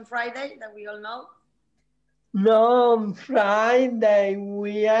tennis on Friday, that we all know? No, on Friday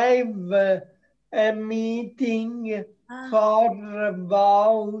we have a meeting for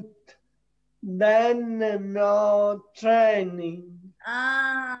about, then no training.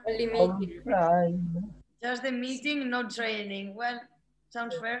 Only meeting. On Friday. Just the meeting, no training. Well,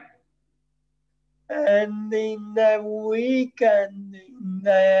 sounds fair. And in the weekend in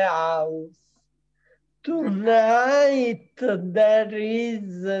the house. Tonight there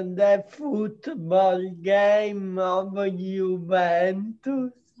is the football game of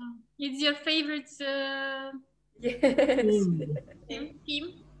Juventus. It's your favorite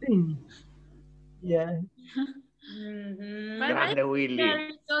team? Yeah. Grande Willy. There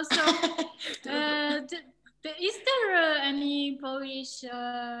is also, is there any Polish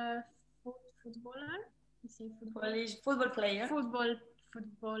footballer? Polish football player. Footballer.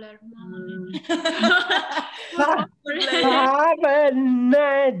 Pavel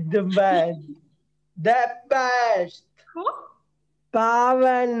Nedved, the best. Who?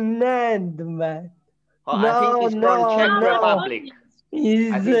 Pavel Nedved. Oh, I think he's from Czech Republic.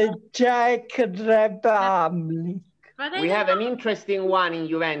 He's a Czech Republic. We have an interesting one in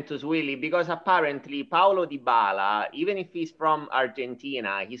Juventus, Willy, because apparently Paulo Dybala, even if he's from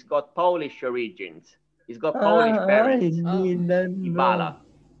Argentina, he's got Polish origins. He's got Polish parents. Dybala.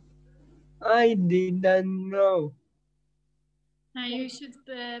 I didn't know. No, you should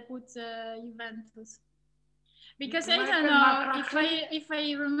put Juventus, because I don't know if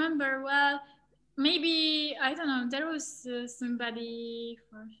I remember well. Maybe I don't know. There was somebody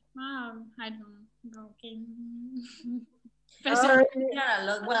for I don't know. Okay.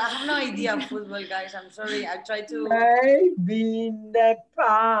 Well, I have no idea of football, guys. I'm sorry. I try to. Maybe in the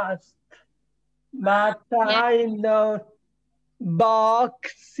past, but I know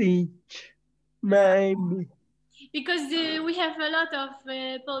boxing. Maybe. Because we have a lot of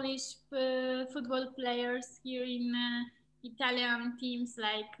Polish football players here in Italian teams,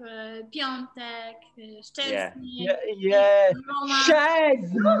 like Piątek, Szczęsny, Roma.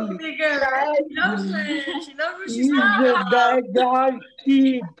 Szczęsny. She knows who she's the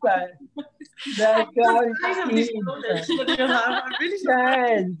goalkeeper. The goalkeeper.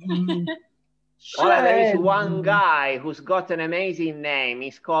 Well, there is one guy who's got an amazing name.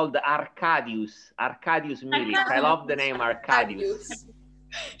 He's called Arkadiusz Milik. I love the name Arkadiusz.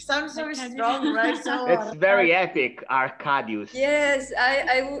 sounds so strong, right? So it's very epic, Arcadius. Yes,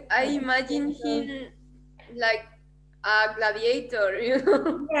 I imagine him like a gladiator, you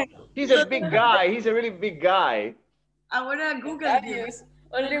know. He's a big guy. He's a really big guy. I wanna Google Arcadius,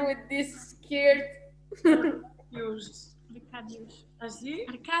 only with this skirt. Arcadius. Arcadius. ¿Así?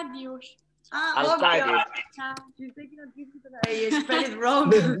 Arcadius. Ah, I'll okay. type it. She's taking a picture that I spelled it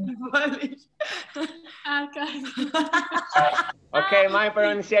wrong in Polish. Arcadius. Okay, my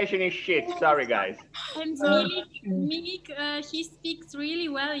pronunciation is shit. Sorry, guys. And Milik, he speaks really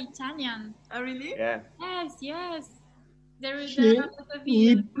well Italian. Oh, really? Yeah. Yes, yes. There is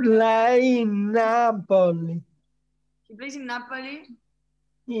He plays in Napoli. He plays in Napoli.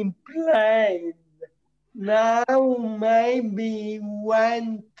 He played. Now maybe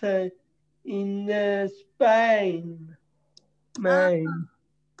went in Spain. Maybe.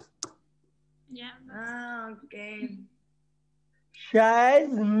 Yeah. Ah, okay.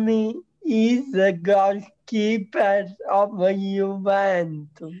 Chesney is the goalkeeper of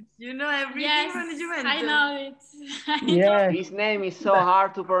Juventus. You know everything Yes, from the Juventus. I know it. Yeah. His name is so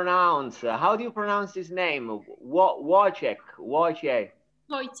hard to pronounce. How do you pronounce his name? Wojciech. Wojciech.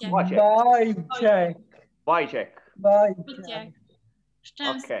 Wojciech. Wojciech.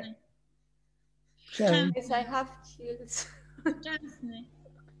 Okay. Yes, I have chills.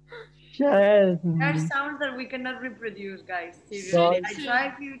 There are sounds that we cannot reproduce, guys. Seriously. I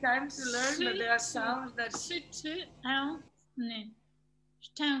tried a few times to learn, but there are sounds that... I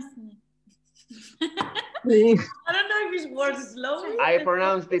don't know if his words slowly. I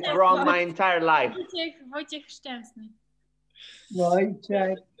pronounced it wrong my entire life. Wojciech Szczęsny.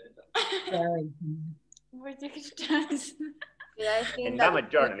 Wojciech. Wojciech Szczęsny. Yeah, I think And I'm a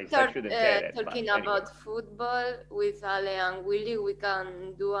journalist, I shouldn't say that. Talking But anyway. about football with Ale and Willy, we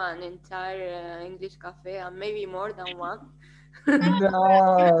can do an entire English cafe and maybe more than one.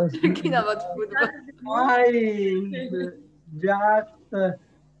 No. Talking about football. I'm just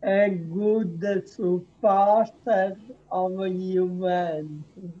a good supporter of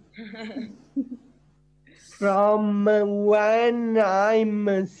Juventus. From when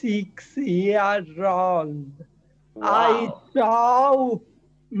I'm 6 years old. Wow. I saw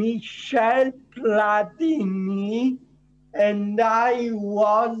Michel Platini and I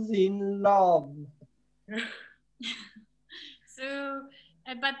was in love. So,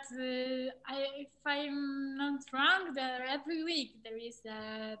 but if I'm not wrong, every week there is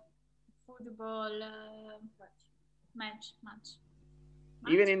a football match.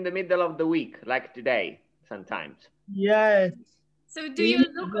 Even in the middle of the week, like today, sometimes. Yes. So do you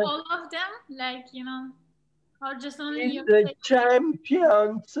look all of them, like, you know, or just only In your the favorite?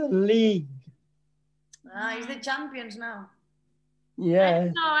 Champions League. Ah, he's the champions now.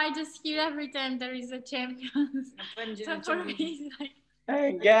 Yes. No, I just hear every time there is a champion. So for me, it's like...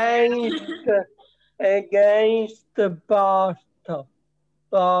 Against Boston.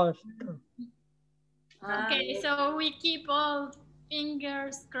 Okay, so we keep all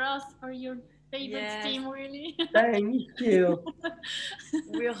fingers crossed for your favorite team, really. Thank you.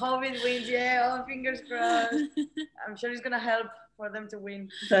 We hope it wins, yeah, all fingers crossed. I'm sure it's gonna help for them to win.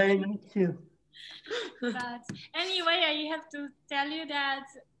 Thank you. But anyway, I have to tell you that,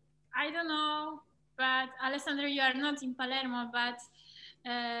 I don't know, but Alessandro, you are not in Palermo, but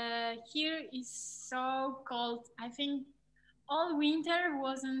here is so cold. I think all winter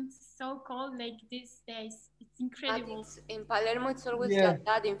wasn't so cold like these days. It's incredible. In Palermo, it's always like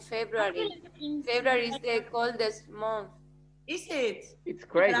that in February. February is the coldest month. Is it? It's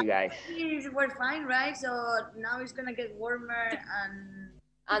crazy, guys. We're fine, right? So now it's gonna get warmer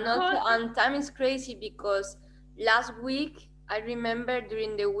and time is crazy because last week I remember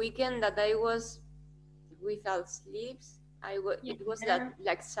during the weekend that I was without sleeps. It was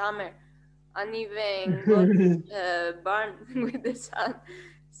like summer, and even got burned with the sun.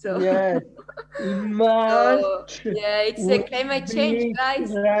 So in March, it's a climate change,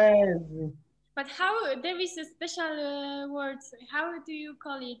 guys. But how, there is a special word, how do you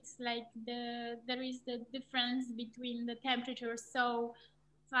call it? Like there is the difference between the temperatures so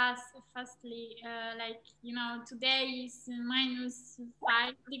fastly, like, you know, today is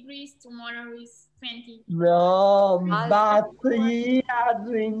 -5 degrees, tomorrow is 20. No, but here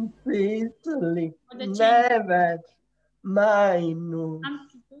in Italy, never minus.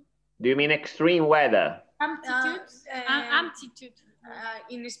 Do you mean extreme weather? Amplitude.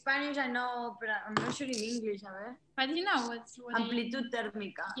 In Spanish I know, but I'm not sure in English. But you know what's amplitud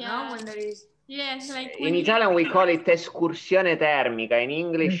térmica, no? When there is... Yes, like in Italian we call it escursione termica. In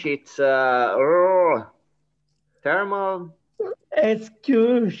English it's thermal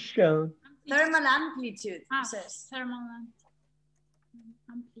excursion. Thermal amplitude. Thermal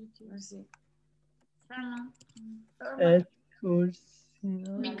amplitude. Let's see.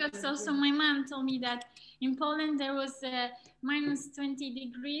 Because also my mom told me that in Poland there was minus 20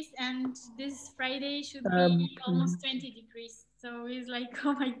 degrees and this Friday should be almost 20 degrees. So it's like,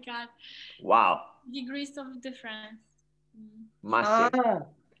 oh my God. Wow. Degrees of difference. Massive.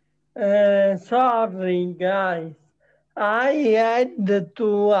 Sorry, guys. I had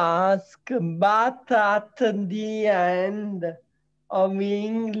to ask, but at the end of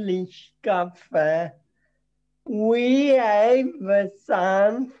English Café, we have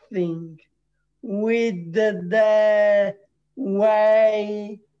something with the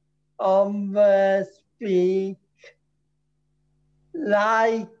way of speak,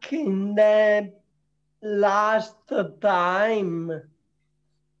 like in the last time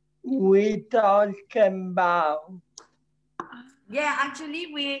we talked about. Yeah, actually,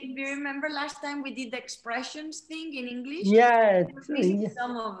 we remember last time we did the expressions thing in English. Yes.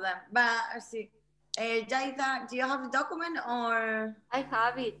 Some of them, but I see. Jaita, do you have the document or? I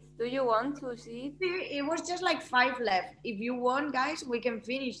have it. Do you want to see it? It was just like 5 left. If you want, guys, we can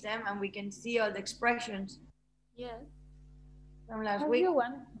finish them and we can see all the expressions. Yes. From last week. You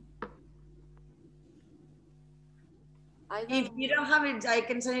want? If you don't have it, I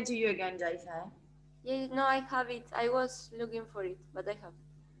can send it to you again, Jaisa. Yeah, no, I have it. I was looking for it, but I have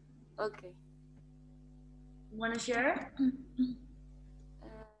it. Okay. Want to share?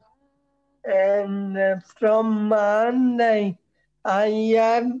 And from Monday, I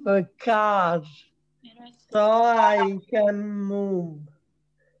have a car, so I can move.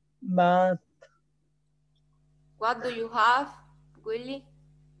 But what do you have, Willie?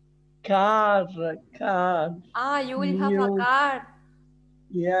 Car. Ah, you will have a car.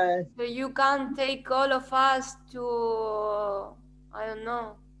 Yes. So you can take all of us to, I don't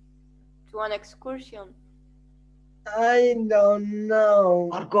know, to an excursion. I don't know.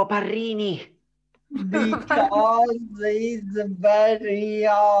 Marco Parrini. Because it's very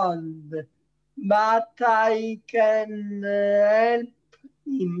old. But I can help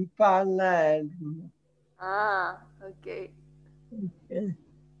in Palermo. Ah, okay. Okay.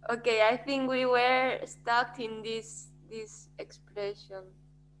 Okay, I think we were stuck in this expression.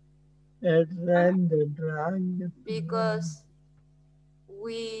 Because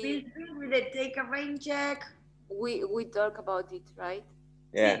we take a rain check. We talk about it, right?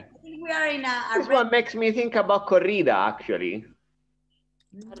 Yeah. I think we are in a This one makes me think about corrida, actually.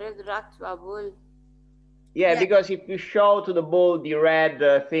 A red rag to a bull. Yeah, because if you show to the bull the red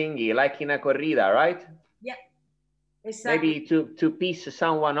thingy, like in a corrida, right? Yeah, exactly. Maybe to piss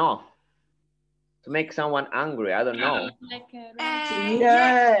someone off, to make someone angry. I don't know.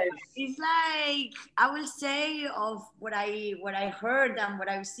 Yes. It's like, I will say, of what I heard and what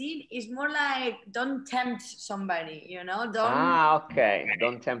I've seen is more like, don't tempt somebody, you know? Don't. Ah, okay.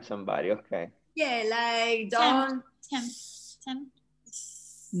 Don't tempt somebody. Okay. Yeah, like don't tempt.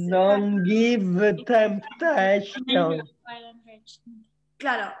 Don't give temptation.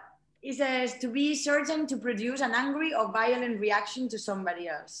 Claro. It says to be certain to produce an angry or violent reaction to somebody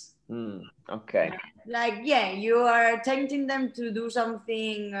else. Okay. Like, yeah, you are tempting them to do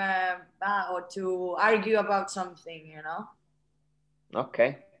something or to argue about something, you know?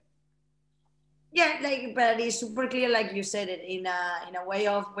 Okay. Yeah, like, but it's super clear, like you said it, in a way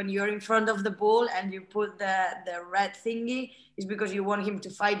of when you're in front of the bull and you put the red thingy, is because you want him to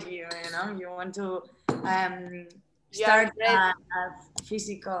fight you, you know? You want to start a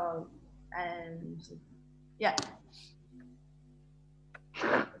physical and yeah.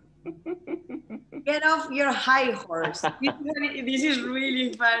 Get off your high horse. This is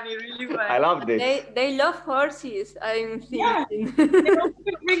really funny, really funny. I love this. They love horses, I'm thinking. Yeah. They don't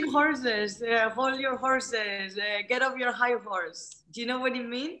bring horses. Hold your horses. Get off your high horse. Do you know what it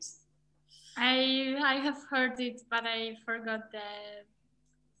means? I have heard it, but I forgot the.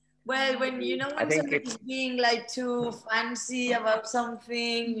 Well, when you know when somebody's being like too fancy about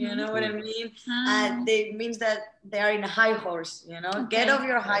something, you know what I mean? It means that they are in a high horse, you know? Okay. Get off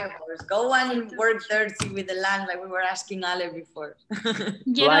your high horse. Go and work dirty with the land like we were asking Ale before.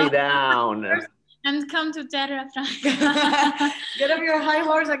 Lie down. And come to Terra Franca. Get off your high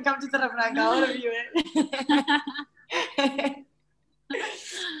horse and come to Terra Franca, all of you.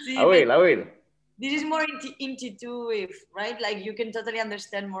 See, I will. This is more intuitive, right? Like you can totally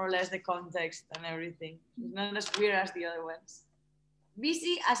understand more or less the context and everything. It's not as weird as the other ones.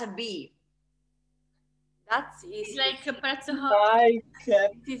 Busy as a bee. That's easy. It's like a pretzel.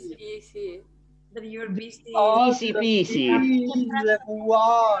 It is easy. That you're busy. Easy peasy.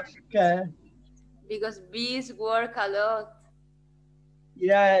 Because bees work a lot.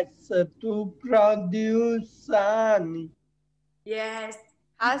 Yes, to produce honey. Yes.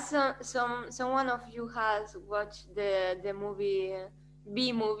 As someone of you has watched the movie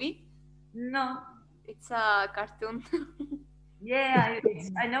B movie? No. It's a cartoon. Yeah,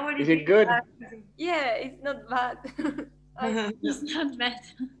 I know what it is. Is it good? Yeah, it's not bad. It's not bad.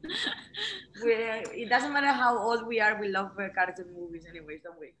 It doesn't matter how old we are, we love cartoon movies anyway,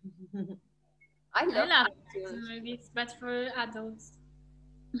 don't we? I love cartoon movies, but for adults.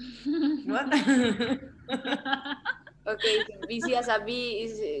 What? Okay, busy as a bee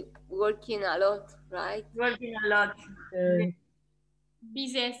is working a lot, right? Working a lot.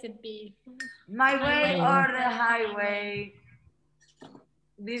 Busy as a bee. My way or the highway?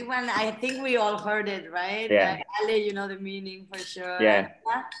 This one, I think we all heard it, right? Yeah. Ale, you know the meaning for sure. Yeah.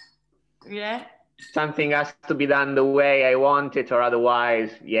 Yeah. Something has to be done the way I want it, or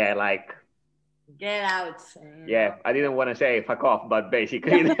otherwise, yeah, like. Get out. Yeah, I didn't want to say fuck off, but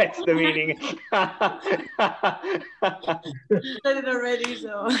basically that's the meaning. Said it already,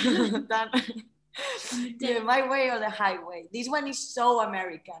 so done. Yeah, my way or the highway. This one is so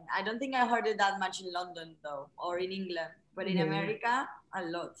American. I don't think I heard it that much in London though, or in England, but in America, a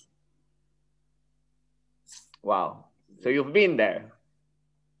lot. Wow. So you've been there?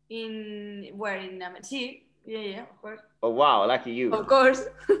 In where in see? Yeah, of course. Oh wow, lucky you. Of course.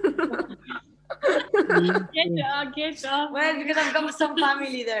 Get off. Well, because I've got some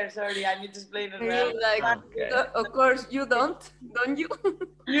family there. Sorry, I need to explain it. Well. Like, okay. Of course you don't you?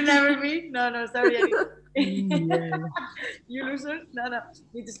 You never been? No, sorry. You losers? No.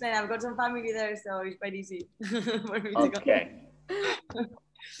 Need to explain. I've got some family there, so it's quite easy for me to go. Okay.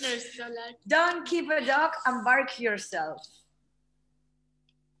 They're so lucky. Don't keep a dog and bark yourself.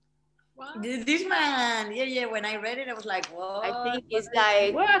 What? This man, yeah. When I read it, I was like, "Whoa!" I think it's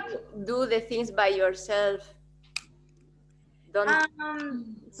like What? do the things by yourself. Don't.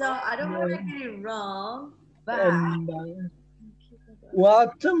 So I don't want to get it wrong, but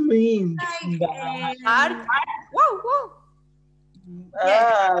what means Bark? Whoa.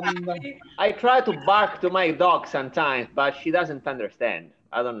 I try to bark to my dog sometimes, but she doesn't understand.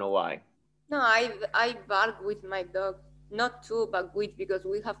 I don't know why. No, I bark with my dog. Not too, but with, because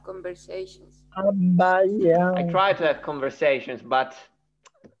we have conversations. I try to have conversations, but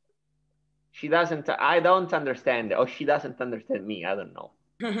she doesn't. I don't understand, or she doesn't understand me. I don't know.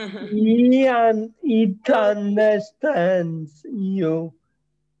 It understands you.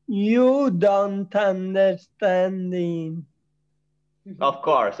 You don't understand him. Of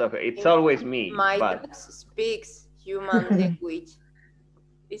course, okay. It's always me. My but... dog speaks human language.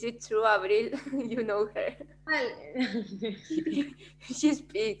 Is it true, Abril? You know her. Well, she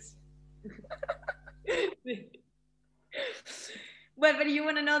speaks. Well, but you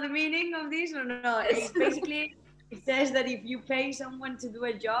want to know the meaning of this or no? It's basically, it says that if you pay someone to do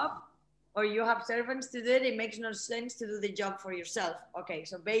a job or you have servants to do it, it makes no sense to do the job for yourself. Okay,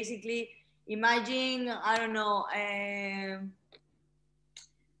 so basically, imagine, I don't know,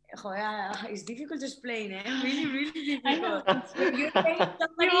 it's difficult to explain, eh? Really difficult. I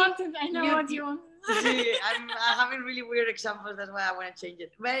know what you want. See, I'm having really weird examples, that's why I want to change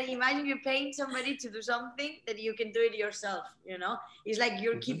it. But imagine you're paying somebody to do something that you can do it yourself, you know? It's like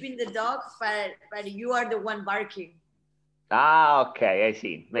you're keeping the dog, but you are the one barking. Ah, okay, I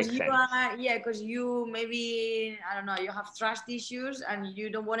see. Makes sense. Because you maybe, I don't know, you have trust issues and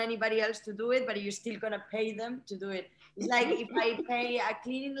you don't want anybody else to do it, but you're still going to pay them to do it. It's like if I pay a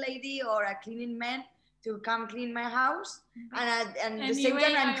cleaning lady or a cleaning man to come clean my house, and at the same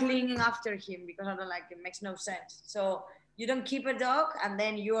time I'm cleaning after him because I don't like it. Makes no sense. So you don't keep a dog and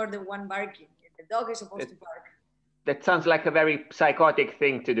then you're the one barking. The dog is supposed to bark. That sounds like a very psychotic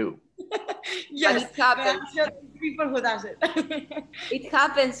thing to do. Yes, it happens. People who does it. It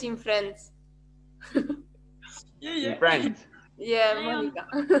happens in Friends. Yeah. In Friends. Yeah, Monica.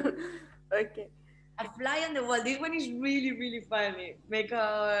 Okay. A fly on the wall. This one is really funny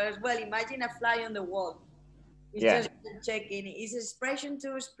because, well, imagine a fly on the wall. It's just checking. It's an expression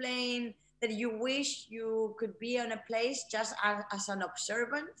to explain that you wish you could be on a place just as an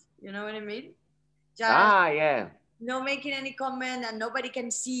observant. You know what I mean? Just not making any comment and nobody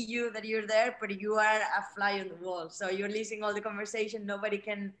can see you that you're there, but you are a fly on the wall. So you're listening all the conversation. Nobody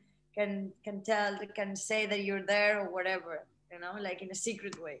can say that you're there or whatever. You know, like in a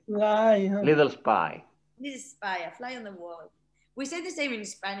secret way. Little spy. This spy, a fly on the wall. We say the same in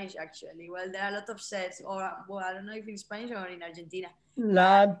Spanish, actually. Well, there are a lot of sets, or well, I don't know if in Spanish or in Argentina.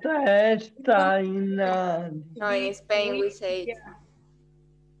 La testa. No, in Spain we say it. Yeah.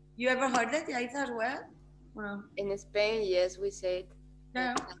 You ever heard that, Yaitza, as well? Well, in Spain, yes, we say it.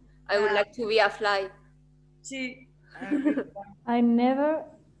 No. I would like to be a fly. Sí. I never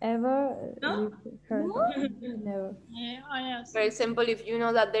ever No? with her. No. Yeah, oh, yes. For example, if you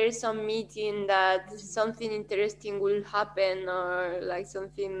know that there is some meeting that something interesting will happen, or like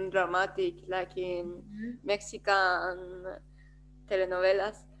something dramatic, like in Mexican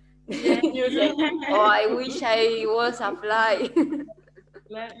telenovelas, you say, "Oh, I wish I was a fly."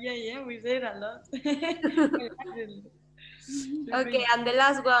 Yeah, we say it a lot. Okay, and the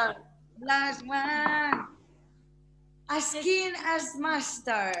last one. Last one. As skin as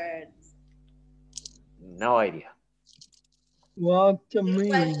mustard. No idea. What do you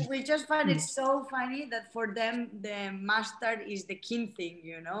Well, mean? we just find it so funny that for them the mustard is the king thing,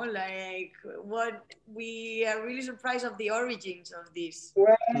 you know. Like what we are really surprised of the origins of this.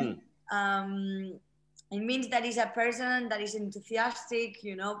 It means that is a person that is enthusiastic,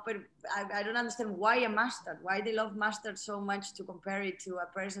 you know. But I don't understand why a mustard. Why they love mustard so much to compare it to a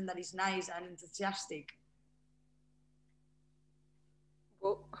person that is nice and enthusiastic.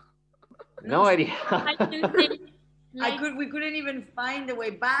 No idea. I can say, like, we couldn't even find the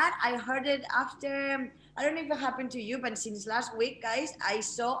way, but I heard it after. I don't know if it happened to you, but since last week, guys, I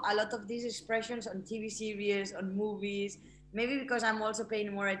saw a lot of these expressions on TV series, on movies. Maybe because I'm also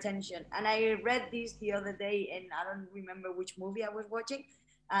paying more attention. And I read this the other day, and I don't remember which movie I was watching,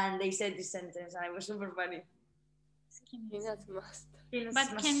 and they said this sentence, and it was super funny. Peanuts mustard.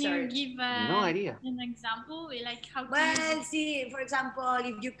 But can you give No idea. an example? Like how? Well, see, for example,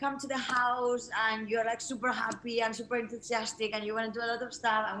 if you come to the house and you're like super happy and super enthusiastic and you want to do a lot of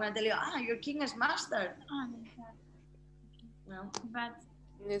stuff, I'm going to tell you, your king is mustard. Oh, like that. No. But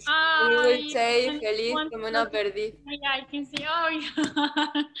We will say I feliz want como una perdiz. yeah, I can say, oh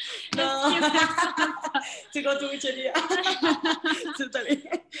yeah. No. To go to witcheria. Totally.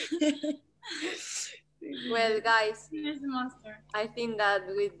 Well, guys, Yes, master. I think that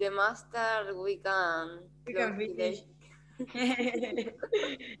with the master we can finish.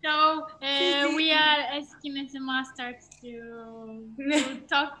 So we are asking as a master to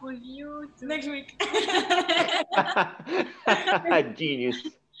talk with you next week. Genius.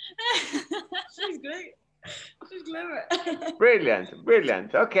 She's great. She's clever.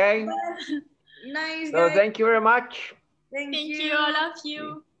 Brilliant. Okay. Nice. So guys. thank you very much. Thank you, all of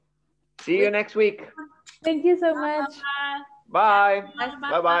you. See you next week. Thank you so much. Bye.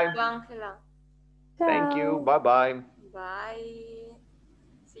 Bye. Bye. Angela. Thank you. Bye. Bye.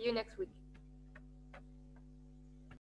 See you next week.